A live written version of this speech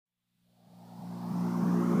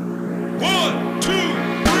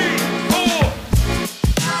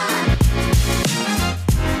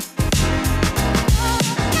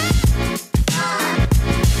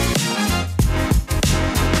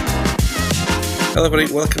Hello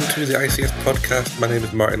everybody, welcome to the ICS podcast. My name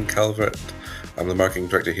is Martin Calvert. I'm the marketing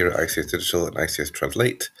director here at ICS Digital and ICS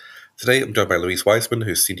Translate. Today I'm joined by Louise Wiseman,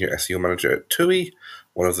 who's Senior SEO Manager at TUI,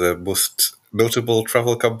 one of the most notable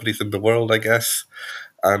travel companies in the world, I guess.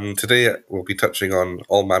 And today we'll be touching on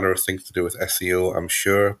all manner of things to do with SEO, I'm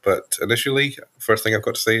sure. But initially, first thing I've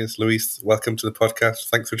got to say is, Louise, welcome to the podcast.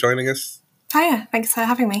 Thanks for joining us. Hiya, thanks for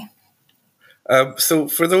having me. So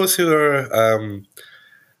for those who are,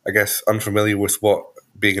 I guess, unfamiliar with what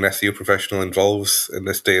being an SEO professional involves in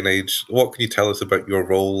this day and age, what can you tell us about your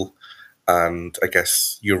role and, I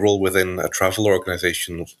guess, your role within a travel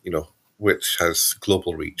organisation, which has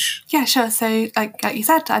global reach? Yeah, sure. So like you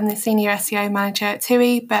said, I'm the Senior SEO Manager at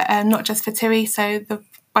TUI, but not just for TUI. So the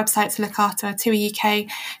websites to look after are TUI UK,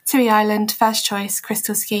 TUI Ireland, First Choice,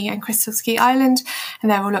 Crystal Ski and Crystal Ski Island, and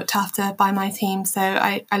they're all looked after by my team. So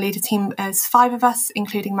I lead a team as 5 of us,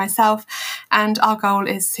 including myself, and our goal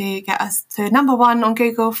is to get us to number 1 on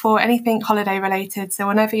Google for anything holiday related. So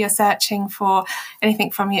whenever you're searching for anything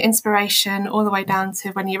from your inspiration all the way down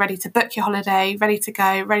to when you're ready to book your holiday, ready to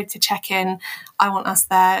go, ready to check in, I want us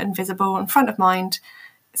there and visible and front of mind.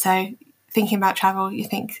 So thinking about travel, you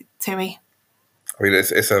think TUI. I mean,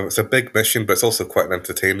 it's a big mission, but it's also quite an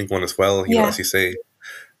entertaining one as well. You know, as you say,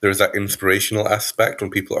 there's that inspirational aspect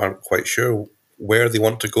when people aren't quite sure where they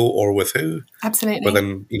want to go or with who. Absolutely. But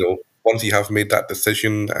then, once you have made that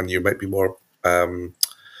decision and you might be more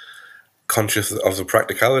conscious of the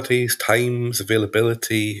practicalities, times,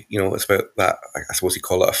 availability, it's about that. I suppose you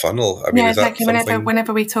call it a funnel. I mean, exactly.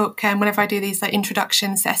 Whenever we talk, whenever I do these like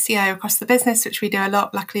introductions to SEO across the business, which we do a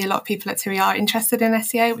lot, luckily a lot of people at TUI are interested in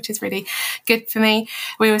SEO, which is really good for me.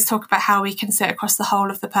 We always talk about how we can sit across the whole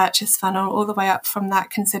of the purchase funnel, all the way up from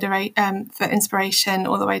that for inspiration,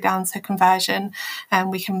 all the way down to conversion,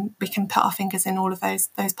 and we can put our fingers in all of those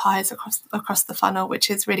pies across the funnel, which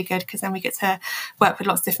is really good because then we get to work with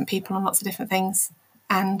lots of different people on lots of different things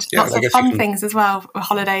and lots of fun things as well.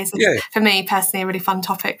 Holidays is, for me personally, a really fun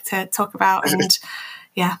topic to talk about, and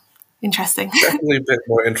interesting. Definitely a bit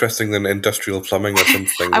more interesting than industrial plumbing or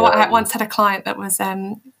something. I once had a client that was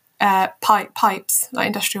pipes, like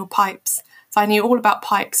industrial pipes. So I knew all about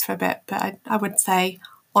pipes for a bit, but I would say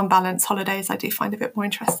on balance, holidays I do find a bit more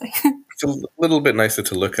interesting. It's a little bit nicer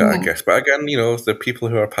to look at, I guess. But again, the people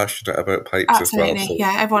who are passionate about pipes Absolutely.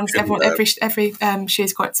 as well. So every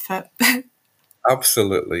shoe's got its foot.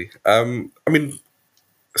 Absolutely. I mean,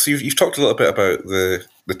 so you've talked a little bit about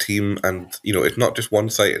the team, and it's not just one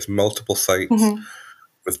site; it's multiple sites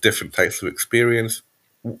with different types of experience.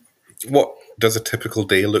 What does a typical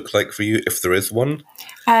day look like for you, if there is one?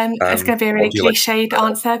 It's going to be a really cliched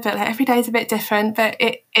answer, but every day is a bit different. But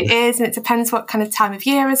it is, and it depends what kind of time of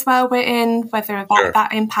year as well we're in, whether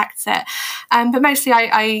that impacts it. But mostly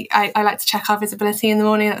I like to check our visibility in the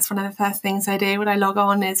morning. That's one of the first things I do when I log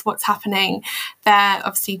on, is what's happening there.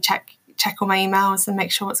 Obviously check all my emails and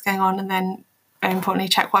make sure what's going on, and then very importantly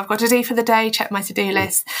check what I've got to do for the day, check my to-do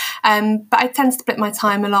list. But I tend to split my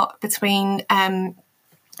time a lot between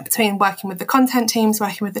working with the content teams,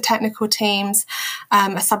 working with the technical teams.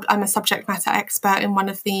 I'm a subject matter expert in one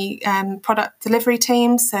of the product delivery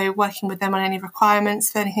teams, so working with them on any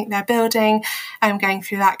requirements for anything they're building, going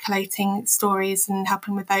through that, collating stories and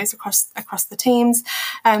helping with those across the teams,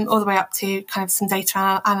 all the way up to kind of some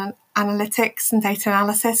data analytics and data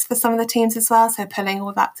analysis for some of the teams as well. So pulling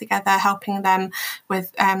all that together, helping them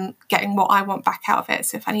with getting what I want back out of it.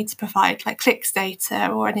 So if I need to provide like clicks data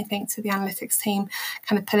or anything to the analytics team,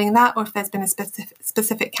 kind of pulling that, or if there's been a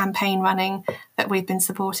specific campaign running that we've been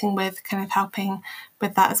supporting with, kind of helping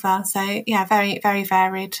with that as well. So yeah, very, very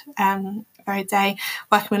varied day,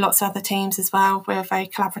 working with lots of other teams as well. We're a very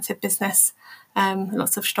collaborative business.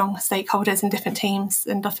 Lots of strong stakeholders in different teams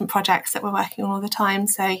and different projects that we're working on all the time.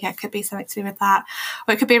 So yeah, it could be something to do with that.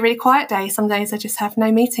 Or it could be a really quiet day. Some days I just have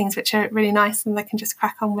no meetings, which are really nice, and I can just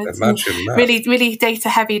crack on with really, really data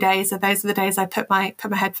heavy days. So those are the days I put my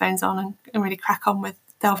headphones on and really crack on with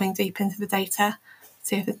delving deep into the data.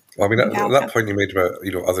 Well, I mean, that point you made about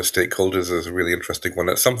other stakeholders is a really interesting one.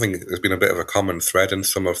 It's something that's been a bit of a common thread in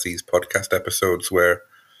some of these podcast episodes where,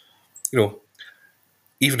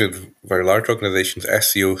 even in very large organizations,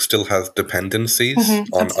 SEO still has dependencies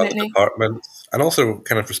on other departments, and also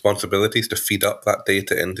kind of responsibilities to feed up that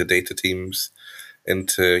data into data teams,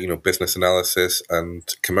 into business analysis and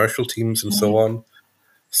commercial teams and so on.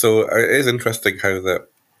 So it is interesting how that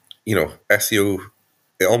SEO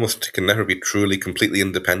it almost can never be truly completely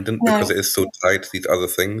independent because it is so tied to these other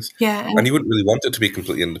things. Yeah, and you wouldn't really want it to be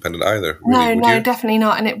completely independent either, really, would no, you? definitely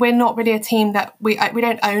not. And we're not really a team that we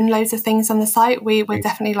don't own loads of things on the site. We're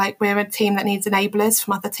definitely we're a team that needs enablers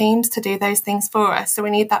from other teams to do those things for us. So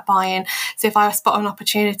we need that buy-in. So if I spot an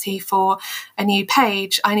opportunity for a new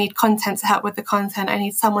page, I need content to help with the content. I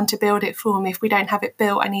need someone to build it for me. If we don't have it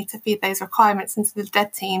built, I need to feed those requirements into the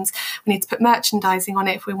dev teams. We need to put merchandising on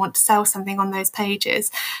it if we want to sell something on those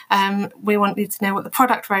pages. We need to know what the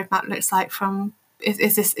product roadmap looks like from.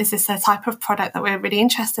 Is this a type of product that we're really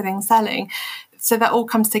interested in selling? So that all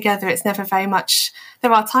comes together. It's never very much.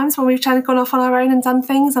 There are times when we've kind of gone off on our own and done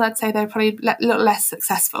things, and I'd say they're probably a little less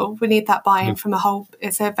successful. We need that buy-in from a whole.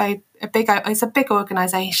 It's a big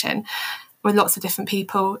organisation with lots of different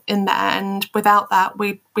people in there, and without that,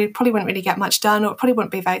 we probably wouldn't really get much done, or it probably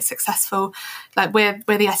wouldn't be very successful. Like we're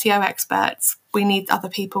the SEO experts. We need other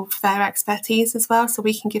people for their expertise as well, so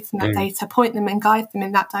we can give them that data, point them and guide them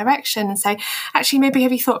in that direction, and say, actually, maybe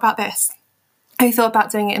have you thought about this? Have you thought about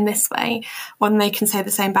doing it in this way? Well, they can say the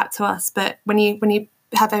same back to us. But when you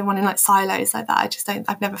have everyone in silos like that,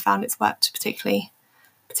 I've never found it's worked particularly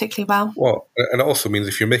well. Well, and it also means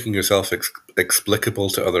if you're making yourself explicable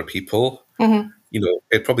to other people,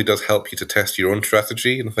 it probably does help you to test your own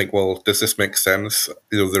strategy and think, well, does this make sense?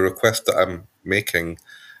 The request that I'm making,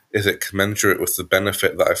 is it commensurate with the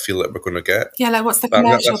benefit that I feel that we're going to get? Yeah, what's the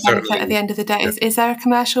commercial benefit at the end of the day? Yeah. Is there a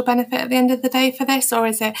commercial benefit at the end of the day for this, or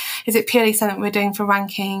is it purely something we're doing for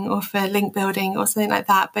ranking or for link building or something like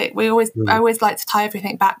that? But I always like to tie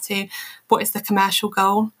everything back to what is the commercial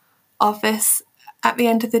goal of this. At the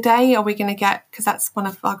end of the day, are we going to get, because that's one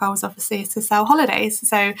of our goals obviously, is to sell holidays.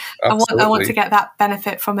 So I want to get that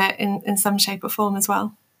benefit from it in some shape or form as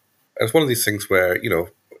well. It's one of these things where,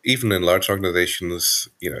 even in large organizations,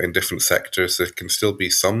 in different sectors, there can still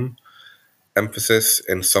be some emphasis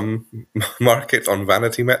in some markets on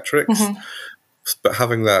vanity metrics. But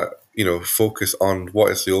having that, focus on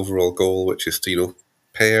what is the overall goal, which is to,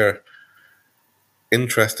 pair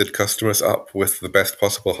interested customers up with the best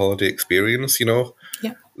possible holiday experience,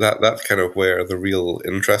 Yeah. That's kind of where the real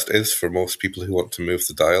interest is for most people who want to move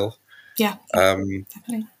the dial. Yeah,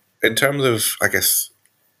 definitely. In terms of, I guess,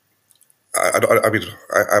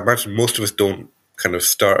 I imagine most of us don't kind of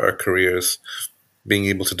start our careers being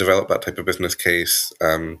able to develop that type of business case,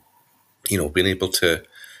 being able to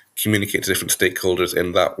communicate to different stakeholders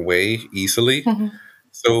in that way easily.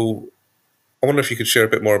 So I wonder if you could share a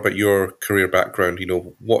bit more about your career background.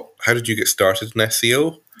 How did you get started in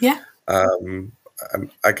SEO? Yeah. And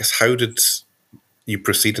I guess, how did you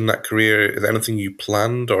proceed in that career? Is there anything you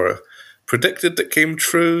planned or predicted that came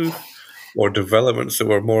true, or developments that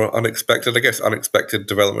were more unexpected? I guess unexpected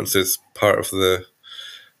developments is part of the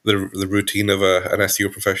routine of an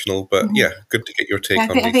SEO professional, but good to get your take on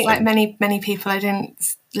these things. I think like many people, I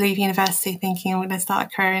didn't leave university thinking I'm going to start a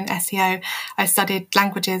career in SEO. I studied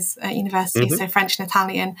languages at university, so French and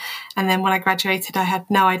Italian, and then when I graduated I had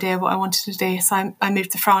no idea what I wanted to do, so I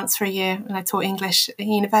moved to France for a year and I taught English at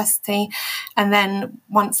university, and then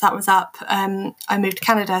once that was up, I moved to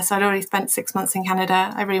Canada. So I'd already spent 6 months in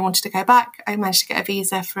Canada. I really wanted to go back. I managed to get a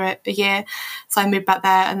visa for a year, so I moved back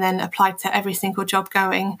there and then applied to every single job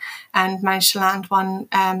going, and managed to land one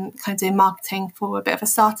kind of doing marketing for a bit of a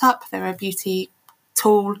startup. They were a beauty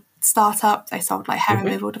tool startup. They sold like hair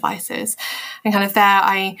removal devices, and kind of there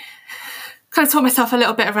I kind of taught myself a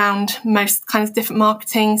little bit around most kinds of different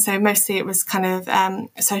marketing. So mostly it was kind of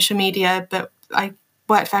social media, but I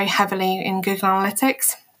worked very heavily in Google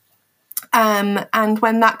Analytics. And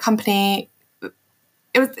when that company,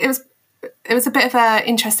 it was a bit of an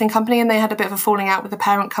interesting company, and they had a bit of a falling out with the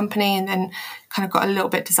parent company, and then kind of got a little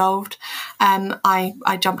bit dissolved.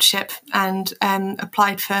 I jumped ship and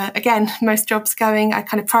applied for, again, most jobs going. I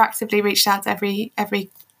kind of proactively reached out to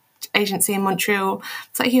every agency in Montreal.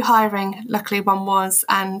 So, are you hiring? Luckily, one was,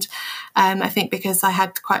 and I think because I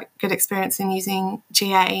had quite good experience in using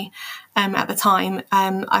GA at the time,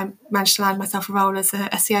 I managed to land myself a role as a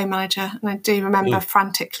SEO manager. And I do remember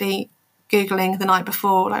frantically Googling the night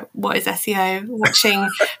before, like, what is SEO? Watching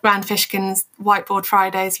Rand Fishkin's Whiteboard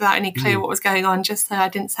Fridays without any clue what was going on, just so I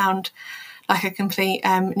didn't sound like a complete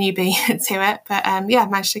newbie to it. But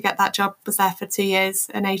managed to get that job. Was there for 2 years,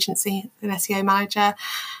 an agency, an SEO manager,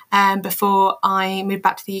 before I moved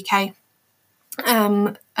back to the UK.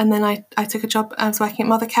 And then I took a job. I was working at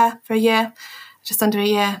Mothercare for a year, just under a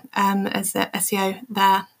year, as the SEO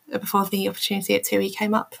there before the opportunity at TUI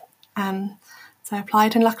came up. So I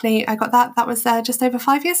applied, and luckily I got that. That was just over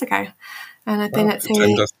 5 years ago. And I've been at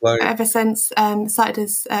TUI ever since. Started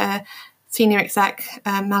as senior exec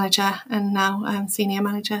manager, and now senior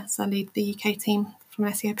manager. So I lead the UK team from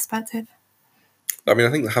an SEO perspective. I mean,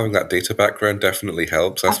 I think having that data background definitely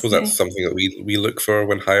helps. I suppose that's something that we look for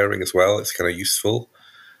when hiring as well. It's kind of useful.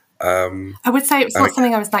 I would say it's not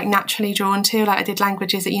something I was like naturally drawn to. Like I did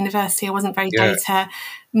languages at university. I wasn't very data.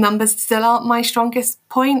 Numbers still aren't my strongest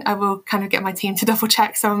point. I will kind of get my team to double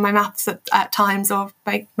check some of my maths at times, or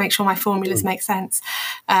make sure my formulas make sense,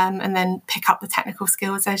 and then pick up the technical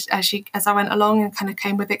skills as I went along, and kind of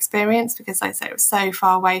came with experience, because like I say, it was so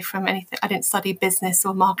far away from anything. I didn't study business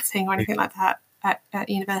or marketing or anything like that at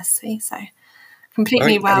university. So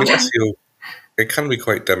completely I mean, SEO, it can be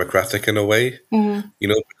quite democratic in a way,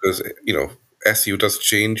 because, SEO does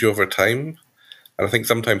change over time. And I think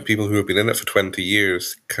sometimes people who have been in it for 20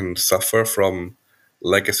 years can suffer from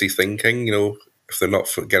legacy thinking, if they're not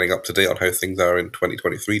getting up to date on how things are in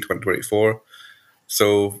 2023, 2024.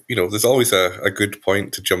 So, there's always a good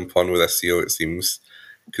point to jump on with SEO, it seems,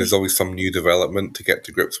 because there's always some new development to get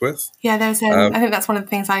to grips with. Yeah, I think that's one of the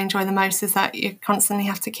things I enjoy the most, is that you constantly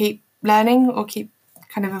have to keep learning or keep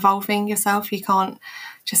kind of evolving yourself. You can't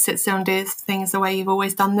just sit still and do things the way you've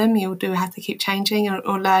always done them. You do have to keep changing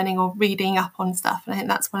or learning or reading up on stuff. And I think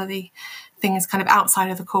that's one of the things kind of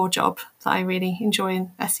outside of the core job that I really enjoy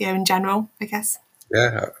in SEO in general, I guess.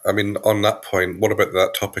 Yeah, I mean, on that point, what about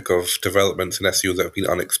that topic of developments in SEO that have been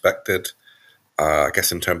unexpected? I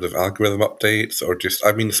guess in terms of algorithm updates, or just,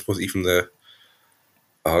 I suppose even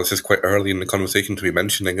this is quite early in the conversation to be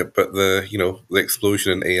mentioning it, but the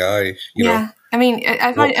explosion in AI, I mean,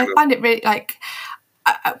 I find it really, like,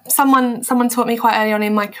 someone taught me quite early on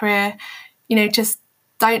in my career, just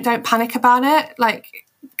don't panic about it. Like,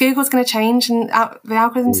 Google's going to change, and the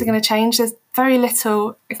algorithms are going to change. There's very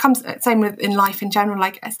little. It comes same with in life in general.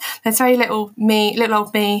 I guess there's very little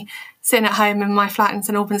old me sitting at home in my flat in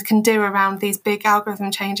St Albans can do around these big algorithm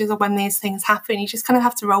changes, or when these things happen. You just kind of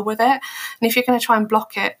have to roll with it. And if you're going to try and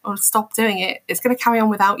block it or stop doing it, it's going to carry on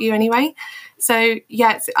without you anyway. So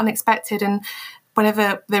yeah, it's unexpected. And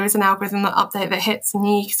whenever there is an algorithm update that hits, and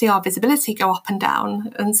you see our visibility go up and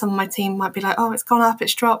down, and some of my team might be like, "Oh, it's gone up,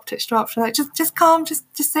 it's dropped." And like, just calm, just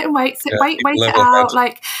sit and wait it out.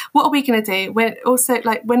 Like, what are we going to do? We're also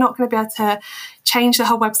like, we're not going to be able to change the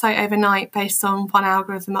whole website overnight based on one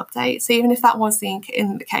algorithm update. So even if that was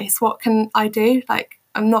in the case, what can I do? Like,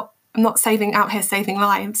 I'm not saving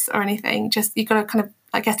lives or anything. Just, you got to kind of,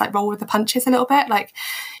 I guess, like, roll with the punches a little bit. Like,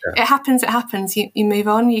 it happens. You move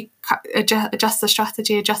on. You adjust the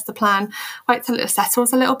strategy, adjust the plan. Wait till it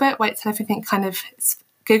settles a little bit. Wait till everything kind of,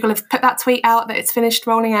 Google have put that tweet out that it's finished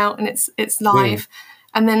rolling out and it's live.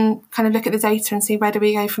 And then kind of look at the data and see, where do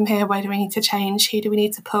we go from here? Where do we need to change? Who do we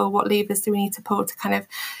need to pull? What levers do we need to pull to kind of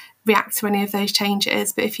react to any of those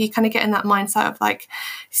changes? But if you kind of get in that mindset of, like,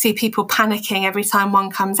 see people panicking every time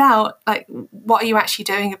one comes out, like, what are you actually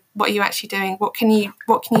doing? What can you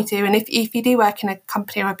do? And if you do work in a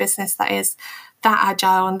company or a business that is that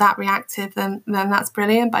agile and that reactive, then that's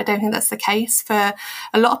brilliant. But I don't think that's the case for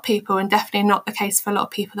a lot of people, and definitely not the case for a lot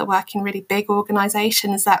of people that work in really big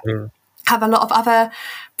organizations that have a lot of other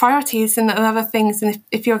priorities and other things. And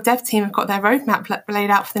if your dev team have got their roadmap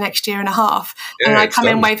laid out for the next year and a half, and I come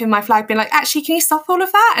in waving my flag being like, actually, can you stop all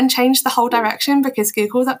of that and change the whole direction because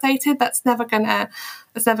Google's updated? That's never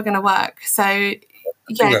gonna work. So I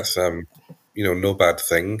think that's no bad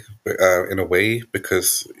thing, in a way,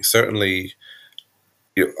 because certainly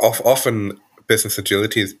often business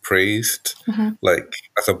agility is praised like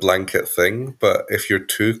as a blanket thing, but if you're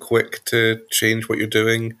too quick to change what you're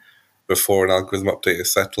doing before an algorithm update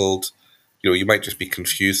is settled, you might just be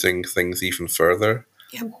confusing things even further.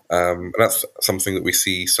 And that's something that we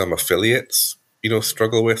see some affiliates,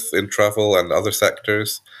 struggle with in travel and other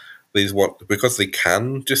sectors. Because they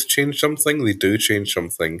can just change something, they do change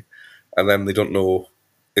something, and then they don't know,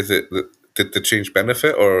 did the change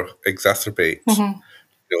benefit or exacerbate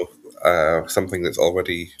something that's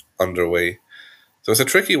already underway. So it's a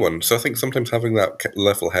tricky one. So I think sometimes having that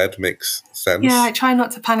level head makes sense. Yeah, I try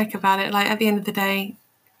not to panic about it. Like, at the end of the day,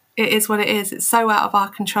 it is what it is. It's so out of our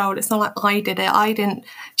control. It's not like I did it. I didn't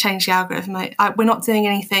change the algorithm. We're not doing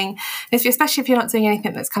anything, especially if you're not doing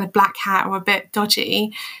anything that's kind of black hat or a bit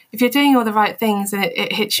dodgy. If you're doing all the right things and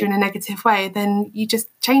it hits you in a negative way, then you just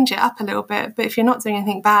change it up a little bit. But if you're not doing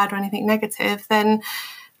anything bad or anything negative, then,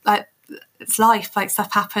 like, it's life. Like,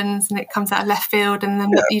 stuff happens and it comes out of left field, and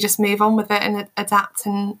then you just move on with it and adapt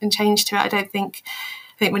and change to it. I think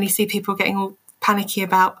when you see people getting all panicky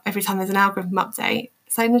about every time there's an algorithm update,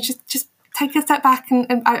 so just take a step back,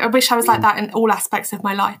 and I wish I was like that in all aspects of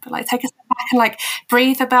my life, but, like, take a step back and, like,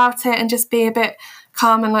 breathe about it and just be a bit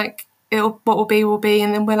calm, and, like, what will be,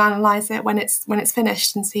 and then we'll analyse it when it's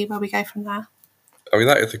finished and see where we go from there. I mean,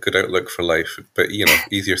 that is a good outlook for life, but,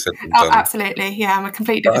 easier said than done. Absolutely, yeah. I'm a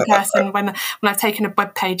completely different person when I've taken a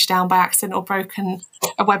web page down by accident or broken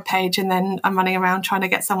a web page, and then I'm running around trying to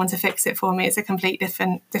get someone to fix it for me. It's a complete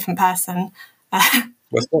different person.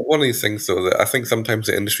 Well, it's one of these things, though, that I think sometimes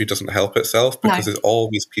the industry doesn't help itself, because there's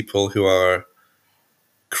always people who are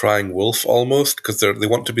crying wolf almost, because they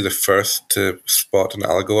want to be the first to spot an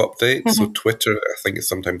algo update. So Twitter, I think, is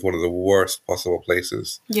sometimes one of the worst possible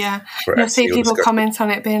places. Yeah, for you'll SEO see people discussion. comment on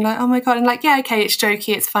it being like, "Oh my god," and like, "Yeah, okay, it's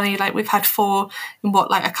jokey, it's funny." Like, we've had 4 in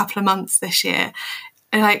a couple of months this year.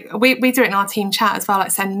 And like we do it in our team chat as well,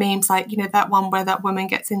 like send memes, like, that one where that woman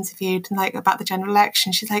gets interviewed and like about the general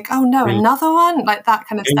election, she's like, "Oh no, another one," like that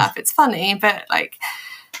kind of stuff. It's funny, but like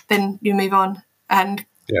then you move on and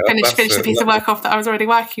finish the piece of work off that I was already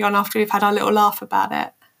working on after we've had our little laugh about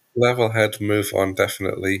it. Level head, move on,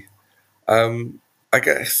 definitely. I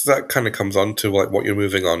guess that kind of comes on to like what you're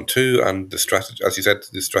moving on to and the strategy, as you said,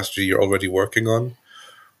 the strategy you're already working on.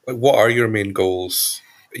 Like, what are your main goals,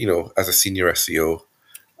 as a senior SEO?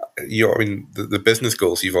 The business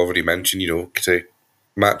goals you've already mentioned, to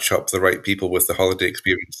match up the right people with the holiday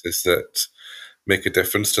experiences that make a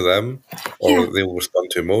difference to them or they will respond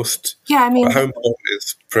to most. Yeah, I mean, but how important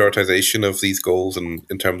is prioritization of these goals and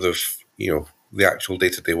in terms of, the actual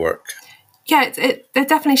day-to-day work? Yeah, it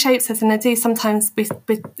definitely shapes us, and I do sometimes.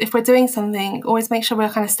 If we're doing something, always make sure we're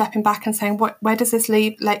kind of stepping back and saying, where does this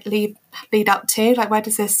lead up to? Like, where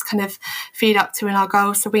does this kind of feed up to in our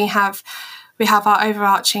goals? So we have our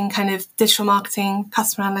overarching kind of digital marketing,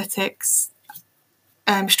 customer analytics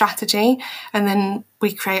strategy, and then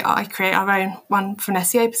I create our own one from an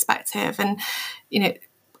SEO perspective, and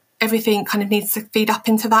everything kind of needs to feed up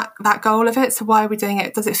into that goal of it. So why are we doing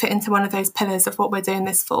it? Does it fit into one of those pillars of what we're doing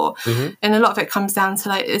this for? And a lot of it comes down to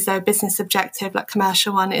like, is there a business objective, like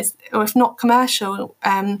commercial one, or if not commercial,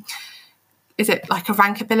 is it like a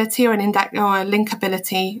rankability or an index or a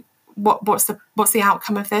linkability? What's the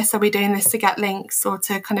outcome of this? Are we doing this to get links or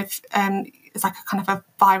to kind of it's like a kind of a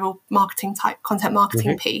viral marketing type content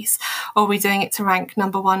marketing piece, or are we doing it to rank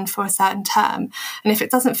number 1 for a certain term? And if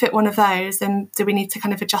it doesn't fit one of those, then do we need to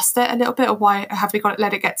kind of adjust it a little bit, or why have we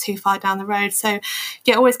let it get too far down the road? So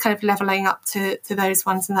yeah, always kind of leveling up to those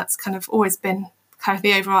ones, and that's kind of always been kind of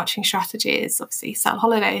the overarching strategy. Is obviously sell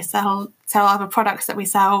holidays, sell other products that we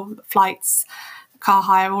sell, flights, car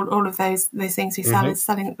hire, all of those things we sell, is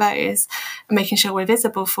selling those and making sure we're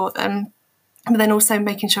visible for them. But then also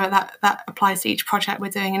making sure that applies to each project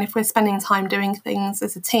we're doing. And if we're spending time doing things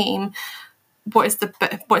as a team, what is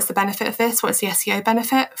the benefit of this? What is the SEO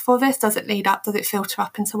benefit for this? Does it lead up? Does it filter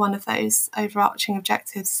up into one of those overarching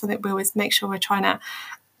objectives? So that we always make sure we're trying to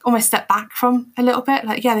almost step back from a little bit.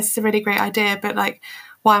 Like, yeah, this is a really great idea, but like,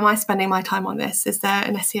 why am I spending my time on this? Is there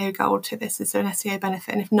an SEO goal to this? Is there an SEO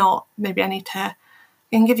benefit? And if not, maybe I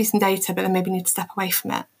can give you some data, but then maybe need to step away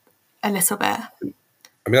from it a little bit.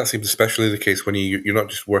 I mean, that seems especially the case when you're not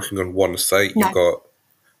just working on one site. You've got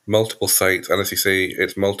multiple sites, and as you say,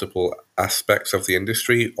 it's multiple aspects of the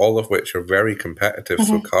industry, all of which are very competitive.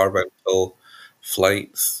 So car rental,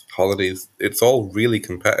 flights, holidays, it's all really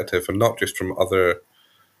competitive, and not just from other,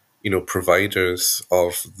 providers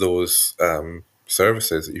of those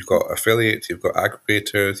services. You've got affiliates, you've got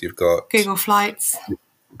aggregators, you've got Google Flights.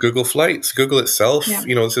 Google itself.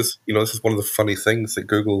 This is one of the funny things, that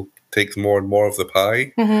Google takes more and more of the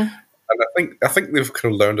pie. And I think they've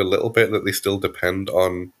kind of learned a little bit that they still depend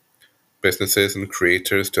on businesses and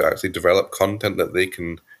creators to actually develop content that they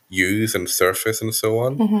can use and surface and so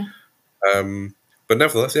on. But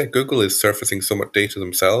nevertheless, yeah, Google is surfacing so much data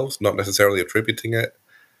themselves, not necessarily attributing it.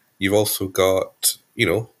 You've also got,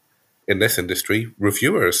 in this industry,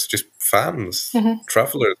 reviewers, just fans,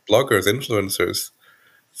 travelers, bloggers, influencers.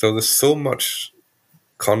 So there's so much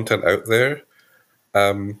content out there.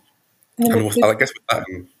 And I guess with that,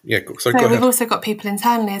 go ahead. We've also got people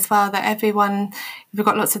internally as well, that we've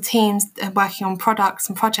got lots of teams working on products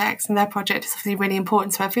and projects, and their project is obviously really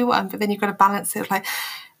important to everyone, but then you've got to balance it, like,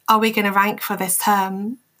 are we going to rank for this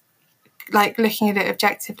term? Like, looking at it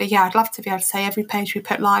objectively, yeah, I'd love to be able to say every page we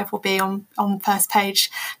put live will be on first page,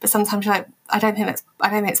 but sometimes you're like, I don't think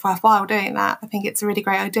it's worthwhile doing that. I think it's a really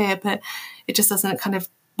great idea, but it just doesn't kind of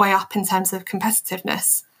weigh up in terms of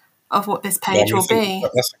competitiveness of what this page will be.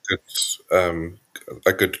 That's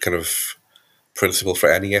a good kind of principle for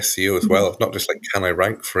any SEO as well. It's not just like, can I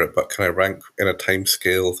rank for it, but can I rank in a time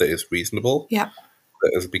scale that is reasonable, that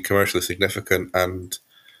is be commercially significant, and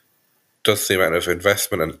does the amount of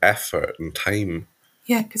investment and effort and time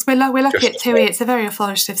Yeah, because we're lucky at TUI. It's a very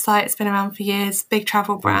authoritative site. It's been around for years, big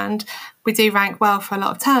travel brand. We do rank well for a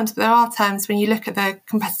lot of terms, but there are terms when you look at the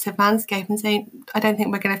competitive landscape and say, I don't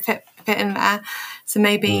think we're going to fit in there. So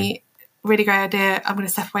maybe really great idea, I'm going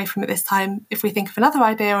to step away from it this time. If we think of another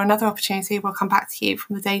idea or another opportunity, we'll come back to you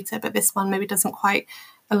from the data, but this one maybe doesn't quite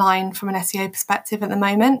align from an SEO perspective at the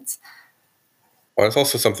moment. Well, it's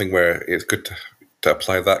also something where it's good to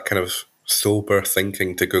apply that kind of sober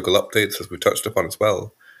thinking to Google updates, as we touched upon as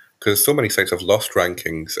well, because so many sites have lost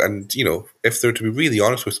rankings, and if they're to be really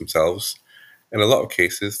honest with themselves, in a lot of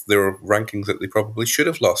cases there are rankings that they probably should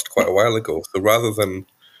have lost quite a while ago. So rather than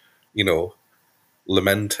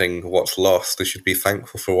lamenting what's lost, they should be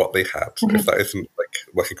thankful for what they had. If that isn't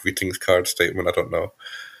like a greetings card statement, I don't know.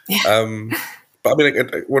 But I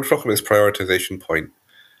mean, we're talking about this prioritization point.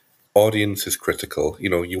 Audience is critical.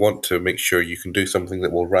 You want to make sure you can do something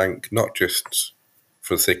that will rank not just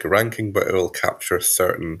for the sake of ranking, but it will capture a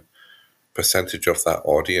certain percentage of that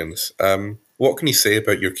audience. What can you say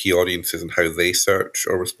about your key audiences and how they search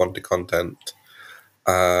or respond to content?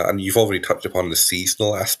 And you've already touched upon the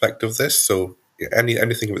seasonal aspect of this. So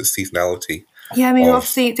anything about the seasonality? Yeah, I mean,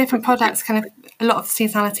 obviously different products a lot of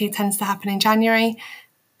seasonality tends to happen in January.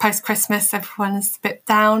 Post-Christmas, everyone's a bit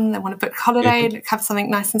down. They want to book a holiday, have something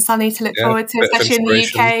nice and sunny to look forward to, especially in the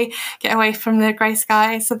UK, get away from the grey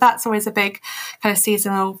sky. So that's always a big kind of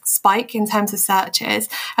seasonal spike in terms of searches.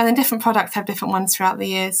 And then different products have different ones throughout the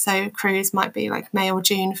year. So cruise might be like May or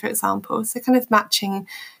June, for example. So kind of matching.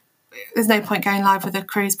 There's no point going live with a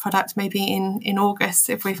cruise product maybe in August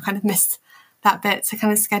if we've kind of missed that bit. So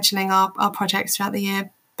kind of scheduling our projects throughout the year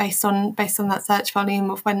based on that search volume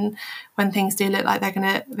of when things do look like they're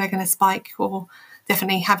gonna spike, or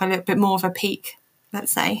definitely have a little bit more of a peak,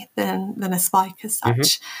 let's say, than a spike as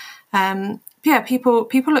such. People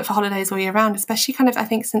look for holidays all year round, especially kind of, I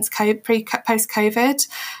think, since post-COVID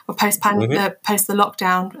or post the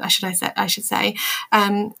lockdown, I should say,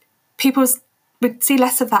 would see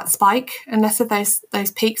less of that spike and less of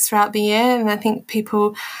those peaks throughout the year. And I think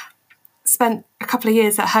people spent a couple of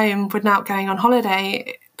years at home without going on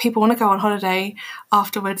holiday. People want to go on holiday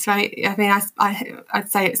afterwards, right? I mean, I'd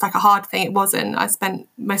say it's like a hard thing. It wasn't. I spent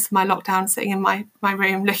most of my lockdown sitting in my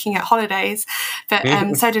room looking at holidays, but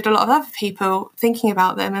so did a lot of other people thinking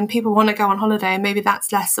about them. And people want to go on holiday, and maybe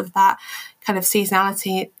that's less of that kind of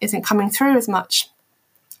seasonality isn't coming through as much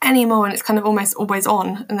anymore, and it's kind of almost always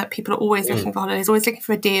on, and that people are always looking for holidays, always looking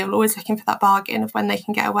for a deal, always looking for that bargain of when they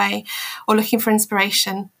can get away, or looking for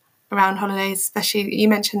inspiration around holidays. Especially, you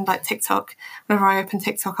mentioned like TikTok. Whenever I open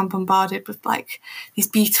TikTok, I'm bombarded with like these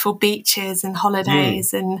beautiful beaches and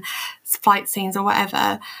holidays and flight scenes or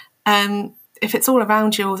whatever. If it's all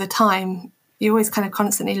around you all the time, you're always kind of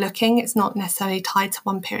constantly looking. It's not necessarily tied to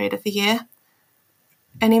one period of the year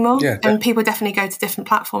anymore. And people definitely go to different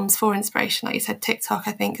platforms for inspiration. Like you said, TikTok,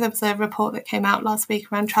 I think there was a report that came out last week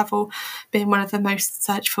around travel being one of the most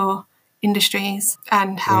searched for industries,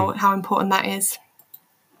 and how important that is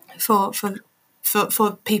for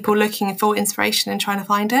people looking for inspiration and trying to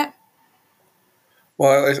find it.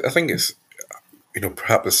 Well, I think it's,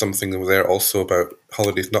 perhaps there's something there also about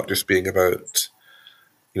holidays not just being about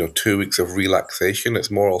 2 weeks of relaxation.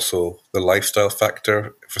 It's more also the lifestyle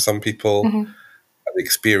factor for some people, the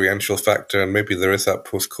experiential factor, and maybe there is that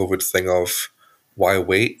post-COVID thing of why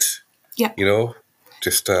wait?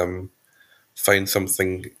 Just find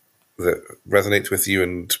something that resonates with you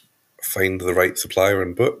and find the right supplier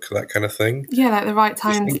and book, that kind of thing. Yeah, like the right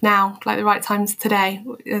times now, like the right times today.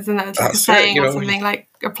 Isn't that like a saying or something? Like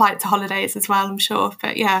apply it to holidays as well, I'm sure.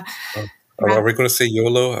 But yeah. Are we going to say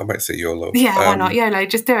YOLO? I might say YOLO. Yeah, why not? YOLO,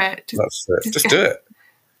 just do it. Just do it.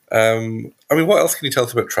 I mean, what else can you tell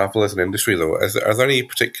us about travel as an industry, though? Are there any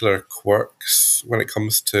particular quirks when it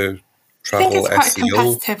comes to travel SEO? I think it's quite a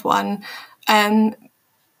competitive one.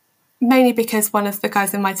 Mainly because one of the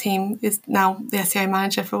guys in my team is now the SEO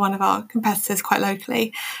manager for one of our competitors quite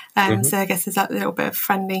locally. So I guess there's that little bit of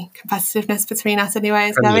friendly competitiveness between us anyway,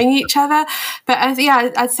 as knowing each other. But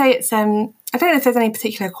I'd say it's, I don't know if there's any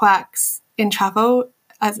particular quirks in travel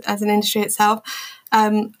as an industry itself.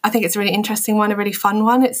 I think it's a really interesting one, a really fun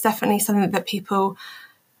one. It's definitely something that people,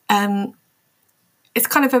 it's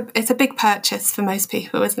a big purchase for most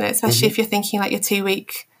people, isn't it? Especially if you're thinking like your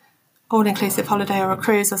 2-week all-inclusive holiday or a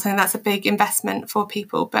cruise or something. That's a big investment for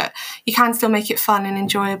people, but you can still make it fun and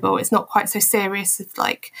enjoyable. It's not quite so serious as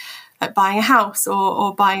like buying a house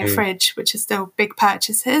or buying a fridge, which are still big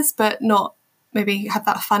purchases, but not maybe have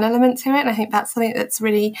that fun element to it. And I think that's something that's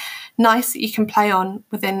really nice that you can play on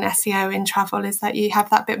within SEO in travel, is that you have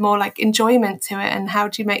that bit more like enjoyment to it. And how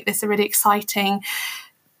do you make this a really exciting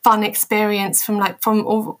fun experience from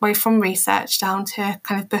all the way from research down to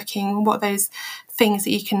kind of booking, what those things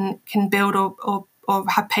that you can build or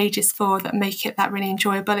have pages for that make it that really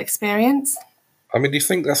enjoyable experience. I mean, do you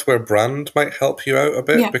think that's where brand might help you out a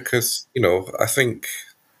bit? Yeah. Because, I think...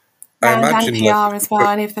 Brand and PR as well,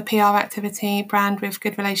 any of the PR activity, brand with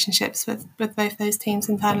good relationships with both those teams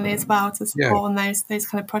internally as well to support on those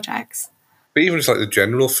kind of projects. But even just like the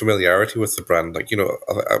general familiarity with the brand, like,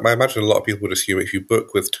 I imagine a lot of people would assume if you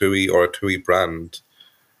book with TUI or a TUI brand,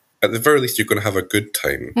 at the very least you're going to have a good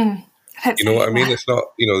time. You know what I mean? It's not,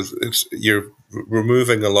 you're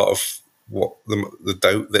removing a lot of what the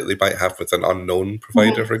doubt that they might have with an unknown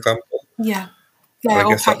provider, for example. Yeah,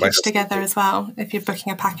 all packaged together as well. If you're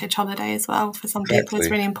booking a package holiday as well, for some people, it's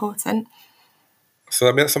really important. So,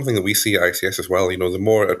 I mean, that's something that we see at ICS as well. The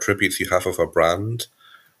more attributes you have of a brand,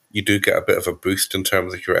 you do get a bit of a boost in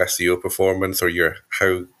terms of your SEO performance or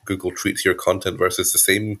how Google treats your content versus the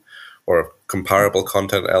same or comparable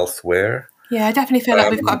content elsewhere. Yeah, I definitely feel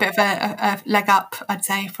like we've got a bit of a leg up, I'd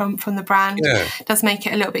say, from the brand. Yeah. It does make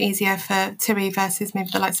it a little bit easier for TUI versus maybe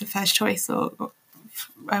the likes of First Choice or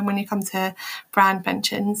when you come to brand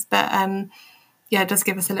mentions. But it does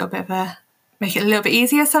give us a little bit of make it a little bit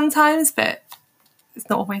easier sometimes, but it's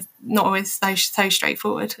not always so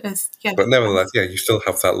straightforward as But nevertheless, you still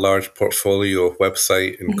have that large portfolio of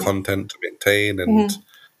website and content to maintain and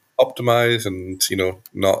optimize, and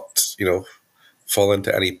not fall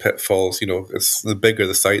into any pitfalls. It's the bigger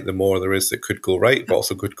the site, the more there is that could go right, but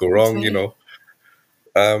also could go wrong.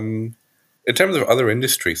 In terms of other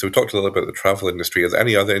industries, so we talked a little about the travel industry. Are there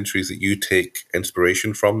any other industries that you take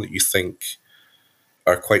inspiration from that you think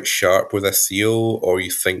are quite sharp with SEO, or you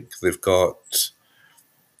think they've got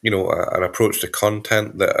an approach to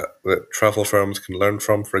content that travel firms can learn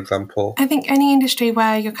from, for example? I think any industry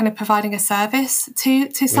where you're kind of providing a service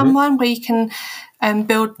to someone, where you can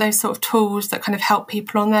build those sort of tools that kind of help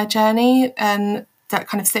people on their journey, that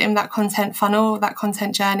kind of sit in that content funnel, that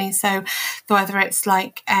content journey. So whether it's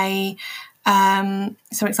like some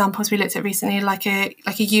examples we looked at recently, like a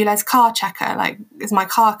ULEZ car checker, like, is my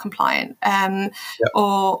car compliant?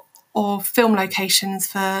 Or film locations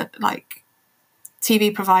for like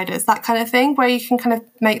TV providers, that kind of thing, where you can kind of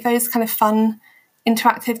make those kind of fun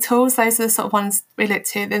interactive tools. Those are the sort of ones we look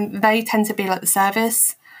to. Then they tend to be like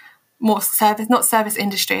not service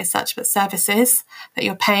industry as such, but services that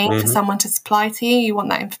you're paying for someone to supply to you. You want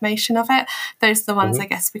that information of it. Those are the ones I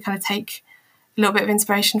guess we kind of take a little bit of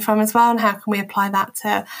inspiration from as well. And how can we apply that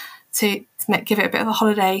to give it a bit of a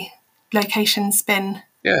holiday location spin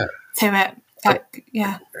to it? I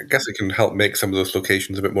guess it can help make some of those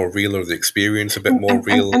locations a bit more real, or the experience a bit more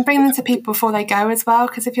real. And bring them to people before they go as well,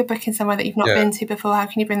 because if you're booking somewhere that you've not been to before, how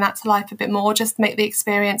can you bring that to life a bit more? Just make the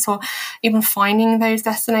experience, or even finding those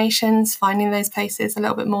destinations, finding those places a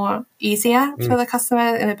little bit more easier for the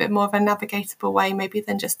customer in a bit more of a navigatable way, maybe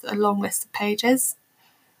than just a long list of pages.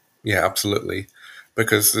 Yeah, absolutely.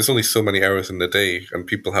 Because there's only so many hours in the day, and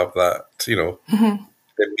people have that,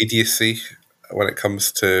 immediacy when it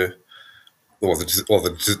comes to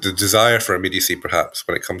the desire for immediacy, perhaps,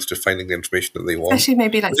 when it comes to finding the information that they want. Especially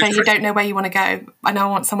maybe, like, say you don't know where you want to go. I know I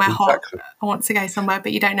want somewhere hot. I want to go somewhere,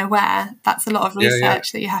 but you don't know where. That's a lot of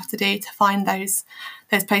research that you have to do to find those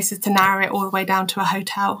places, to narrow it all the way down to a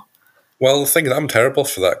hotel. Well, the thing is, I'm terrible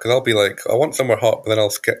for that, because I'll be like, I want somewhere hot, but then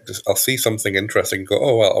I'll see something interesting and go,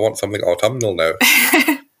 oh, well, I want something autumnal now.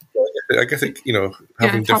 I guess it,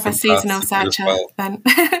 having proper seasonal searcher then.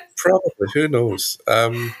 Probably, who knows?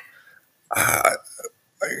 I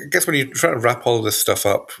guess when you try to wrap all of this stuff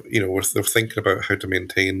up, we're thinking about how to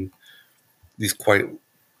maintain these quite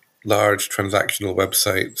large transactional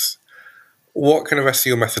websites. What kind of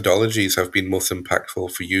SEO methodologies have been most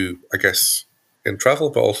impactful for you, I guess, in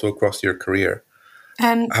travel, but also across your career?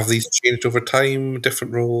 Have these changed over time,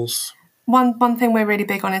 different roles? One thing we're really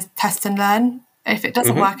big on is test and learn. If it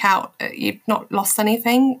doesn't work out, you've not lost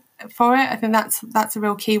anything for it. I think that's a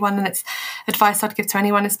real key one, and it's advice I'd give to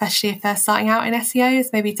anyone, especially if they're starting out in SEO,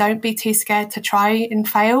 is maybe don't be too scared to try and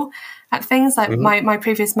fail at things. Like my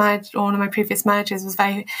previous manager, or one of my previous managers, was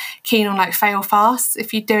very keen on like fail fast.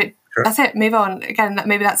 If you do it, that's it, move on. Again,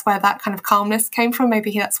 maybe that's where that kind of calmness came from.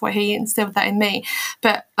 Maybe that's what he instilled that in me.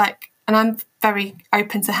 But and I'm very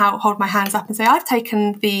open to hold my hands up and say I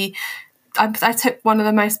took one of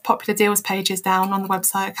the most popular deals pages down on the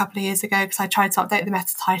website a couple of years ago because I tried to update the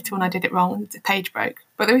meta title and I did it wrong. The page broke,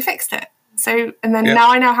 but then we fixed it. So, and then now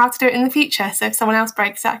I know how to do it in the future. So if someone else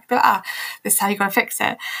breaks it, I can be like, this is how you got to fix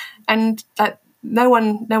it. And no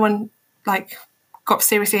one got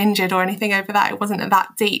seriously injured or anything over that. It wasn't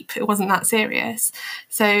that deep. It wasn't that serious.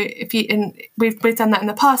 So we've done that in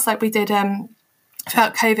the past. Like we did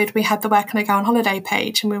throughout COVID, we had the Where Can I Go on Holiday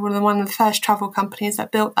page, and we were one of the first travel companies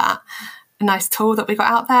that built that. A nice tool that we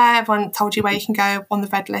got out there. Everyone told you where you can go on the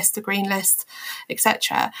red list, the green list,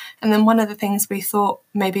 etc. And then one of the things we thought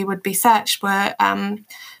maybe would be searched were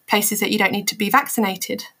places that you don't need to be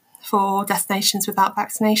vaccinated for, destinations without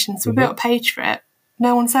vaccination. So we built a page for it.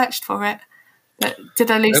 No one searched for it. But did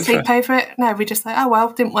I lose sleep over it? No, we just like, oh,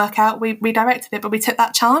 well, didn't work out. We redirected it, but we took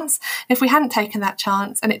that chance. If we hadn't taken that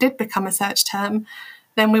chance and it did become a search term,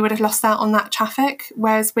 then we would have lost out on that traffic.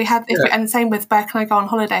 Whereas we had, and the same with Where Can I Go on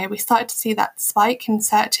Holiday, we started to see that spike in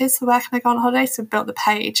searches for Where Can I Go on Holiday, so we built the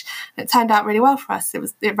page, and it turned out really well for us.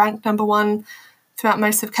 It ranked number one throughout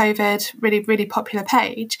most of COVID, really, really popular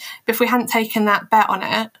page. But if we hadn't taken that bet on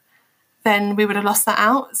it, then we would have lost that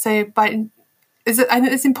out. So I think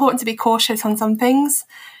it's important to be cautious on some things,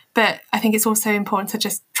 but I think it's also important to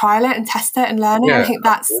just trial it and test it and learn it. Yeah, I think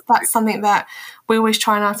that's something that we always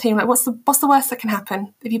try in our team. Like, what's the worst that can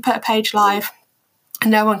happen if you put a page live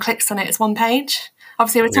and no one clicks on it? It's one page.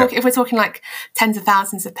 Obviously, if we're talking like tens of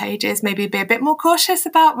thousands of pages, maybe be a bit more cautious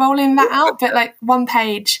about rolling that out. But like one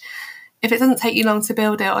page, if it doesn't take you long to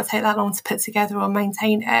build it or take that long to put together or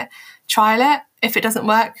maintain it, trial it. If it doesn't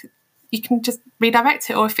work, you can just redirect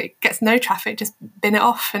it, or if it gets no traffic, just bin it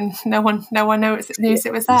off, and no one knows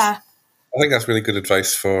it was there. I think that's really good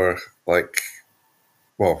advice for, like,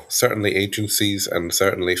 well, certainly agencies and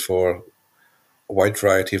certainly for a wide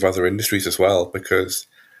variety of other industries as well, because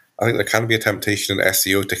I think there can be a temptation in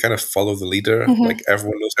SEO to kind of follow the leader. Like,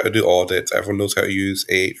 everyone knows how to do audits, everyone knows how to use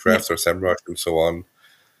Ahrefs or SEMrush and so on.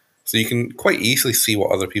 So you can quite easily see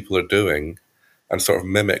what other people are doing and sort of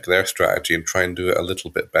mimic their strategy and try and do it a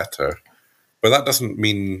little bit better. But that doesn't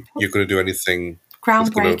mean you're going to do anything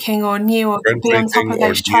groundbreaking or new, or be on top of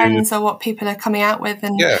those trends or what people are coming out with.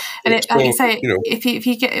 And like you say, if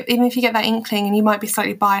you get that inkling, and you might be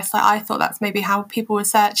slightly biased, like I thought that's maybe how people would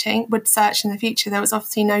search in the future. There was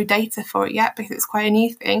obviously no data for it yet because it's quite a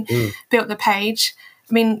new thing. Built the page.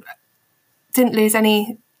 I mean, didn't lose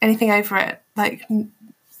anything over it. Like,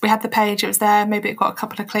 we had the page, it was there, maybe it got a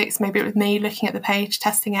couple of clicks, maybe it was me looking at the page,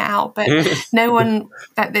 testing it out, but no one,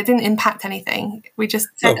 they didn't impact anything. We just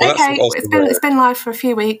said, okay, it's been live for a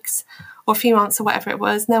few weeks or a few months or whatever it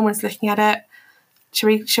was, no one's looking at it,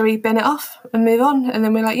 should we bin it off and move on? And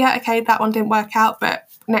then we're like, yeah, okay, that one didn't work out, but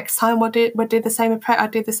next time we'll do the same approach. I'd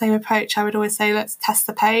do the same approach. I would always say, let's test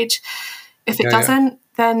the page. If it doesn't,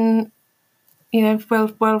 then we'll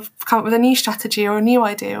come up with a new strategy or a new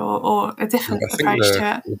idea or a different approach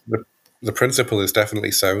to it. The principle is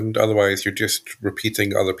definitely sound. Otherwise, you're just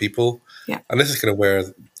repeating other people. Yeah. And this is kind of where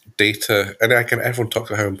data, and everyone talks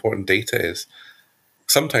about how important data is.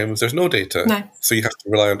 Sometimes there's no data. No. So you have to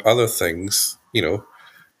rely on other things, and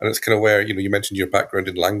it's kind of where, you mentioned your background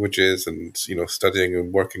in languages and, studying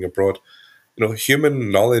and working abroad.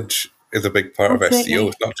 Human knowledge is a big part of SEO.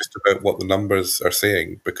 It's not just about what the numbers are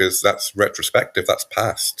saying, because that's retrospective, that's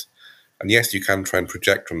past. And yes, you can try and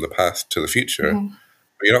project from the past to the future,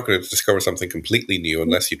 but you're not going to discover something completely new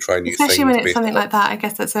unless you try new things. Especially when it's something like that. I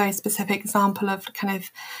guess that's a very specific example of kind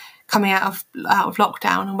of coming out of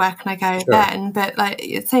lockdown and where can I go then. But like,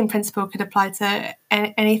 the same principle could apply to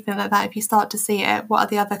anything like that. If you start to see it, what are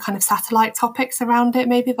the other kind of satellite topics around it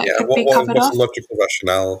maybe that could be covered off? What's the logical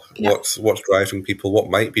rationale? What's driving people? What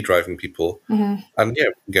might be driving people? And we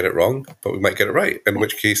can get it wrong, but we might get it right, in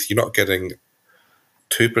which case you're not getting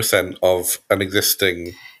 2% of an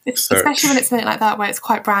existing search. Especially when it's something like that where it's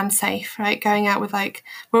quite brand safe, right? Going out with like,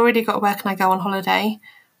 we've already got Where Can I Go on Holiday.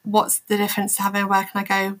 What's the difference to having a Where Can I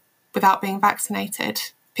Go without being vaccinated?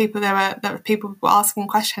 There were people were asking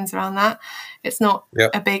questions around that. It's not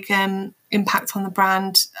a big impact on the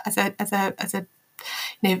brand as a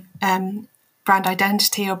brand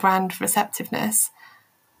identity or brand receptiveness.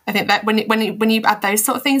 I think that when you add those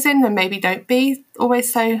sort of things in, then maybe don't be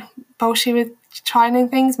always so bolshy with trying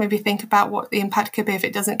things. Maybe think about what the impact could be if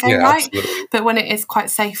it doesn't go right. Absolutely. But when it is quite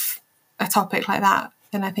safe, a topic like that,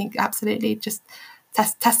 then I think absolutely just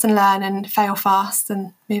test and learn and fail fast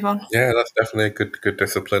and move on. Yeah, that's definitely a good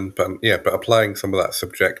discipline. But applying some of that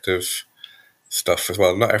subjective stuff as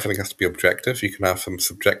well. Not everything has to be objective. You can have some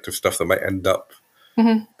subjective stuff that might end up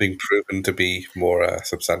being proven to be more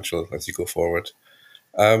substantial as you go forward.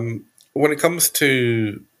 When it comes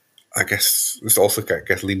to, I guess this also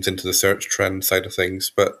leans into the search trend side of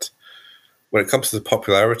things, but when it comes to the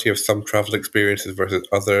popularity of some travel experiences versus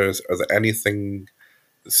others, are there anything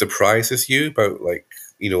that surprises you about, like,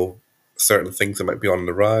 certain things that might be on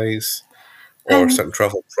the rise or certain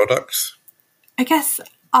travel products? I guess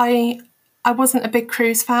I I wasn't a big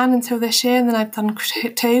cruise fan until this year, and then I've done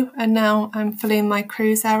 2, and now I'm fully in my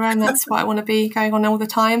cruise era, and that's what I want to be going on all the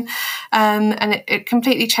time. And it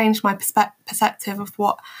completely changed my perspective of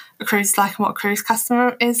what a cruise is like and what a cruise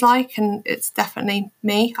customer is like, and it's definitely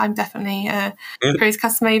me. I'm definitely a cruise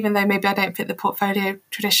customer, even though maybe I don't fit the portfolio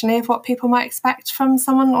traditionally of what people might expect from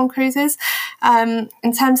someone on cruises.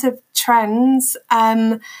 In terms of trends,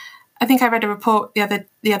 I think I read a report the other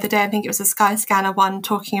day, I think it was a Skyscanner one,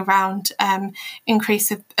 talking around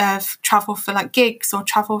increase of travel for like gigs or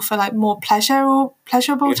travel for like more pleasurable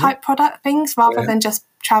type product things, rather than just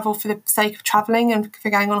travel for the sake of travelling and for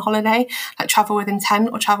going on holiday, like travel with intent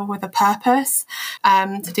or travel with a purpose,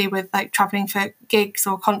 to do with like travelling for gigs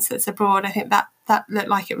or concerts abroad. I think that looked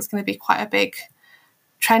like it was going to be quite a big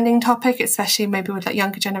trending topic, especially maybe with like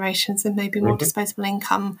younger generations and maybe more disposable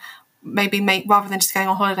income. Maybe rather than just going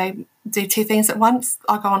on holiday, do 2 things at once.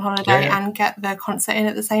 I'll go on holiday and get the concert in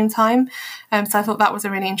at the same time. So I thought that was a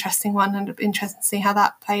really interesting one, and interesting to see how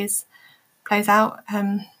that plays out.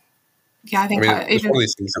 I think it's one of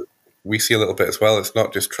these things that we see a little bit as well. It's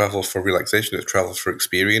not just travel for relaxation; it's travel for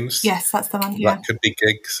experience. Yes, that's the one. That could be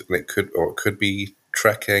gigs, and it could be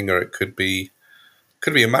trekking, or it could be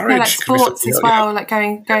a marriage. Like sports as well, like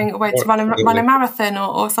going away to run a marathon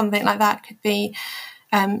or something like that could be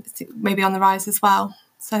maybe on the rise as well.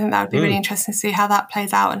 So I think that would be really interesting to see how that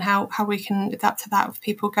plays out, and how we can adapt to that with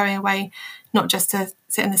people going away, not just to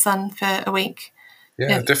sit in the sun for a week.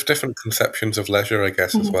 Yeah, different conceptions of leisure, I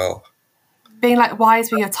guess, as well. Being like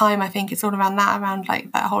wise with your time, I think it's all around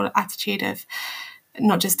like that whole attitude of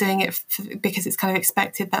not just doing it because it's kind of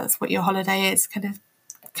expected, that's what your holiday is, kind of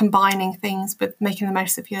combining things with making the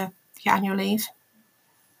most of your annual leave.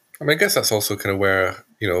 I guess that's also kind of where,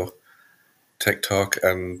 TikTok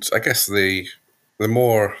and I guess the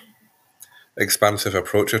more expansive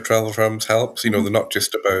approach of travel firms helps. They're not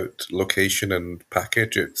just about location and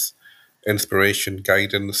package, it's inspiration,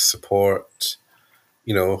 guidance, support,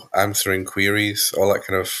 answering queries, all that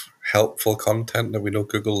kind of helpful content that we know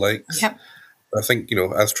Google likes. Yep. I think,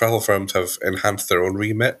 as travel firms have enhanced their own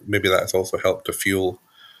remit, maybe that has also helped to fuel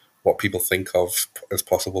what people think of as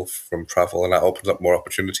possible from travel, and that opens up more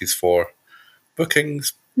opportunities for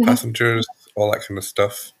bookings, passengers, all that kind of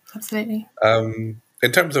stuff. Absolutely.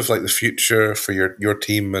 In terms of like the future for your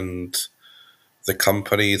team and the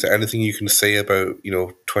company, is there anything you can say about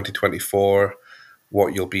 2024,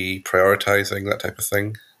 what you'll be prioritizing, that type of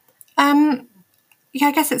thing? I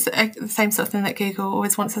guess it's the same sort of thing that Google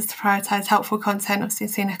always wants us to prioritize: helpful content. Obviously,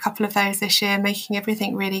 I've seen a couple of those this year, making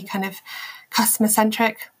everything really kind of customer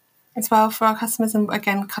centric as well for our customers. And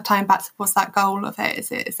again, tying back to what's that goal of it?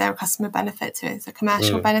 Is there a customer benefit to it? Is there a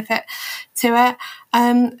commercial benefit to it?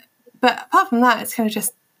 But apart from that, it's kind of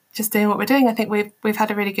just doing what we're doing. I think we've had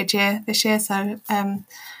a really good year this year. So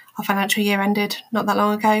our financial year ended not that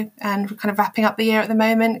long ago, and we're kind of wrapping up the year at the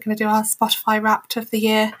moment. Going to do our Spotify Wrapped of the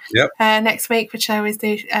year next week, which I always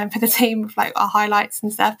do for the team, with like our highlights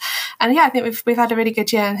and stuff. And I think we've had a really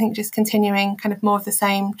good year. And I think just continuing kind of more of the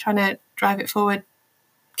same, trying to drive it forward,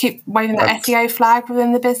 keep waving that SEO flag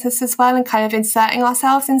within the business as well, and kind of inserting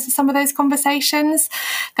ourselves into some of those conversations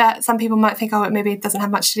that some people might think, it maybe doesn't have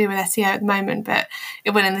much to do with SEO at the moment, but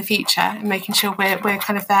it will in the future, and making sure we're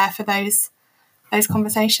kind of there for those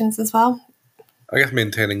conversations as well. I guess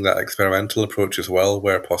maintaining that experimental approach as well,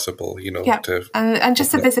 where possible, and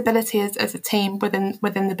just the visibility as a team within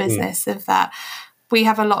the business of that. We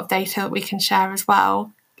have a lot of data that we can share as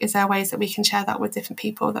well. Is there ways that we can share that with different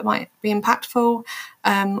people that might be impactful,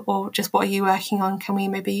 or just what are you working on? Can we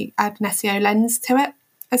maybe add an SEO lens to it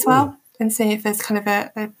as well, and see if there's kind of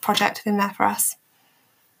a project in there for us?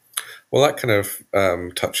 Well, that kind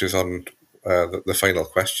of touches on the final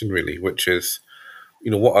question, really, which is,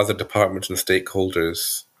 what other departments and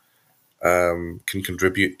stakeholders can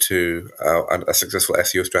contribute to a successful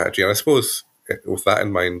SEO strategy? And I suppose with that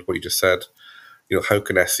in mind, what you just said, how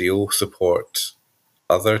can SEO support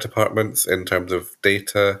other departments in terms of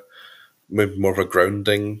data, maybe more of a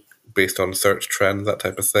grounding based on search trends, that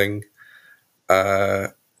type of thing? How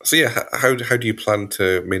do you plan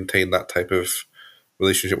to maintain that type of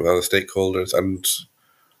relationship with other stakeholders, and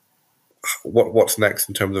what's next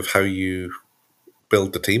in terms of how you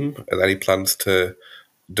build the team? Are there any plans to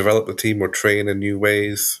develop the team or train in new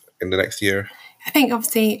ways in the next year? I think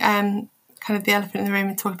obviously kind of the elephant in the room,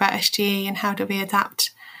 and talk about SGE and how do we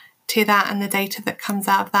adapt to that and the data that comes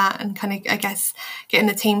out of that, and kind of, I guess, getting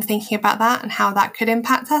the team thinking about that and how that could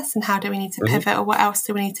impact us, and how do we need to pivot, or what else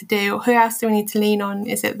do we need to do, or who else do we need to lean on?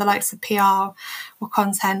 Is it the likes of PR or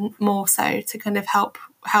content more so to kind of help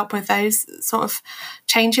with those sort of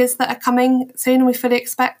changes that are coming soon and we fully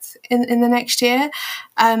expect in the next year?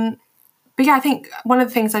 yeah, I think one of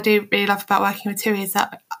the things I do really love about working with TUI is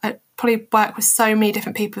that I probably work with so many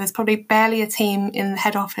different people. There's probably barely a team in the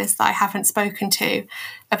head office that I haven't spoken to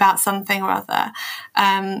about something or other.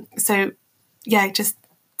 So yeah, just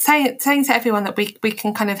saying to everyone that we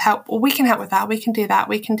can kind of help, or we can help with that, we can do that,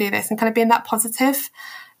 we can do this, and kind of being that positive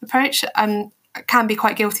approach. I can be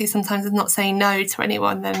quite guilty sometimes of not saying no to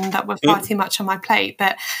anyone, then that was far too much on my plate.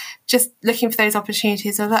 But just looking for those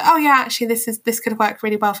opportunities of like, oh yeah, actually this could work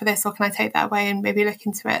really well for this, or can I take that away and maybe look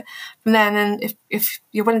into it from there? And then if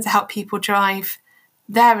you're willing to help people drive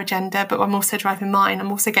their agenda, but I'm also driving mine,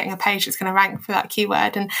 I'm also getting a page that's going to rank for that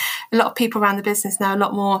keyword. And a lot of people around the business know a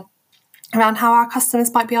lot more around how our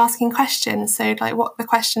customers might be asking questions. So like what the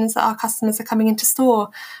questions that our customers are coming into store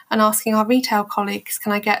and asking our retail colleagues,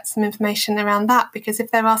 can I get some information around that? Because if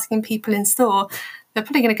they're asking people in store, they're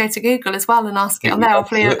probably going to go to Google as well and ask it on there.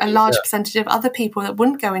 Hopefully a large percentage of other people that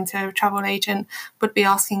wouldn't go into a travel agent would be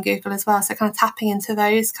asking Google as well. So kind of tapping into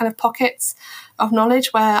those kind of pockets of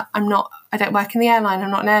knowledge where I don't work in the airline, I'm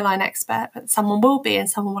not an airline expert, but someone will be, and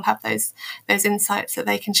someone will have those insights that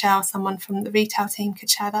they can share, or someone from the retail team could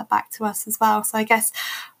share that back to us as well. So I guess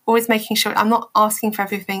always making sure I'm not asking for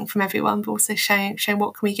everything from everyone, but also showing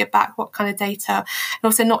what can we give back, what kind of data, and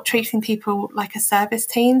also not treating people like a service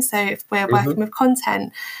team. So if we're working with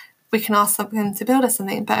content, we can ask them to build us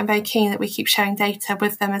something, but I'm very keen that we keep sharing data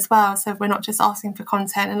with them as well. So we're not just asking for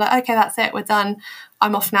content and like, okay, that's it, we're done.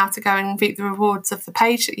 I'm off now to go and reap the rewards of the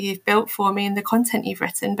page that you've built for me and the content you've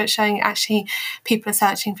written, but showing actually people are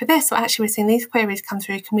searching for this, or actually we're seeing these queries come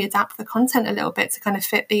through. Can we adapt the content a little bit to kind of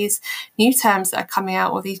fit these new terms that are coming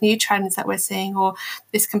out, or these new trends that we're seeing, or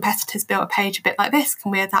this competitor's built a page a bit like this, can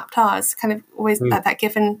we adapt ours? Kind of always that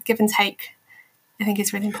give and take, I think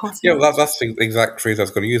is really important. Yeah, well, that's the exact phrase I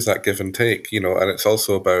was going to use, that give and take, and it's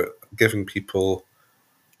also about giving people,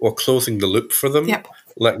 closing the loop for them,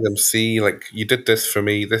 letting them see, like, you did this for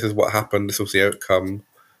me, this is what happened, this was the outcome.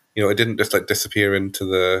 It didn't just like disappear into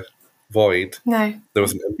the void. No. There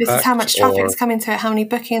was an impact. This is how much traffic is coming to it, how many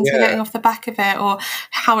bookings we're getting off the back of it, or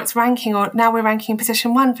how it's ranking, or now we're ranking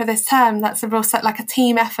position 1 for this term. That's a real like a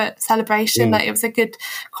team effort celebration. Like it was a good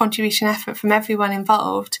contribution effort from everyone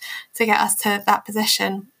involved to get us to that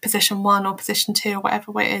position 1 or position 2 or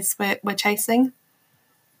whatever it is we're chasing.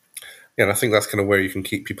 Yeah, and I think that's kind of where you can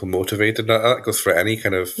keep people motivated. That goes for any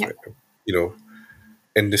kind of,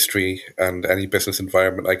 industry and any business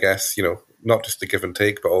environment, I guess, not just the give and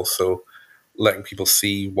take, but also letting people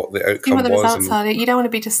see what the outcome was. What the results are. You don't want to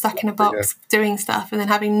be just stuck in a box doing stuff and then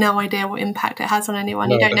having no idea what impact it has on anyone.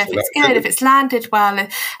 No, you don't know if it's good, if it's landed well,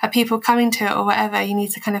 are people coming to it or whatever. You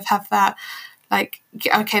need to kind of have that, like,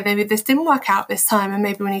 okay, maybe this didn't work out this time, and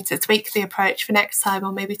maybe we need to tweak the approach for next time,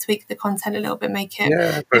 or maybe tweak the content a little bit, make it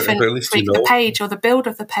different, tweak the page, or the build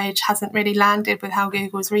of the page hasn't really landed with how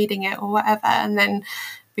Google's reading it or whatever, and then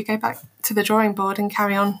we go back to the drawing board and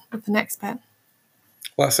carry on with the next bit.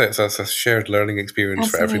 Well, that's it. So it's a shared learning experience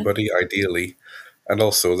for everybody, ideally. And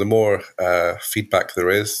also, the more feedback there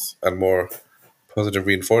is and more positive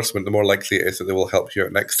reinforcement, the more likely it is that they will help you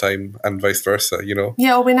out next time, and vice versa,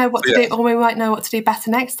 Yeah, or we know what to do, or we might know what to do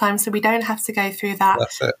better next time, so we don't have to go through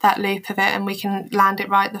that loop of it, and we can land it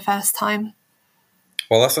right the first time.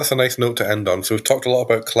 Well, that's a nice note to end on. So we've talked a lot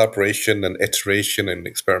about collaboration and iteration and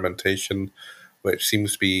experimentation, which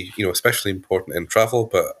seems to be, especially important in travel,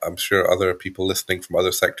 but I'm sure other people listening from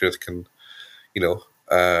other sectors can,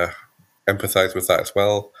 empathize with that as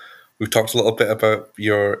well. We've talked a little bit about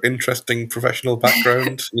your interesting professional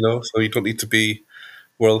background, so you don't need to be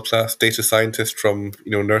world-class data scientist from,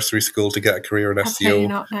 nursery school to get a career in SEO. Absolutely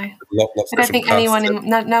not, no. I don't think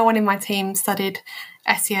no one in my team studied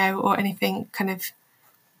SEO or anything kind of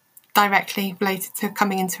directly related to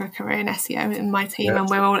coming into a career in SEO in my team, and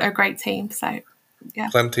we're all a great team, so yeah.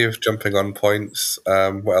 Plenty of jumping on points.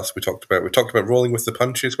 What else we talked about? We talked about rolling with the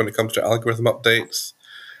punches when it comes to algorithm updates.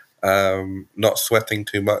 Not sweating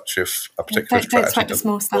too much if a particular strategy. Don't sweat the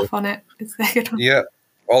small stuff on it. It's a good one. Yeah,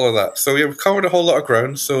 all of that. So we've covered a whole lot of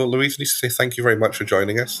ground. So Louise, I need to say thank you very much for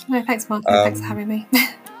joining us. No, thanks, Martin. Thanks for having me.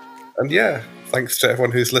 And thanks to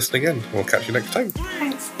everyone who's listening in. We'll catch you next time.